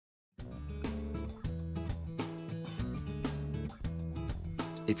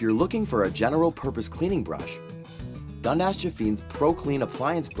If you're looking for a general purpose cleaning brush, Dundas Jafine's ProClean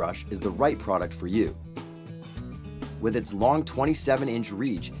appliance brush is the right product for you. With its long 27-inch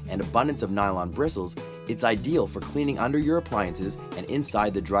reach and abundance of nylon bristles, it's ideal for cleaning under your appliances and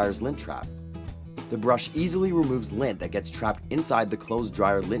inside the dryer's lint trap. The brush easily removes lint that gets trapped inside the closed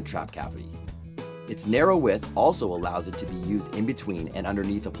dryer lint trap cavity. Its narrow width also allows it to be used in between and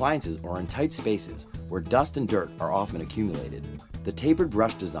underneath appliances or in tight spaces where dust and dirt are often accumulated. The tapered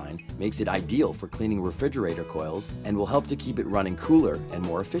brush design makes it ideal for cleaning refrigerator coils and will help to keep it running cooler and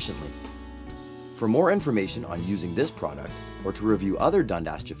more efficiently. For more information on using this product or to review other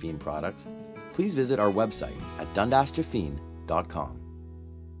Dundas Jafine products, please visit our website at dundasjafine.com.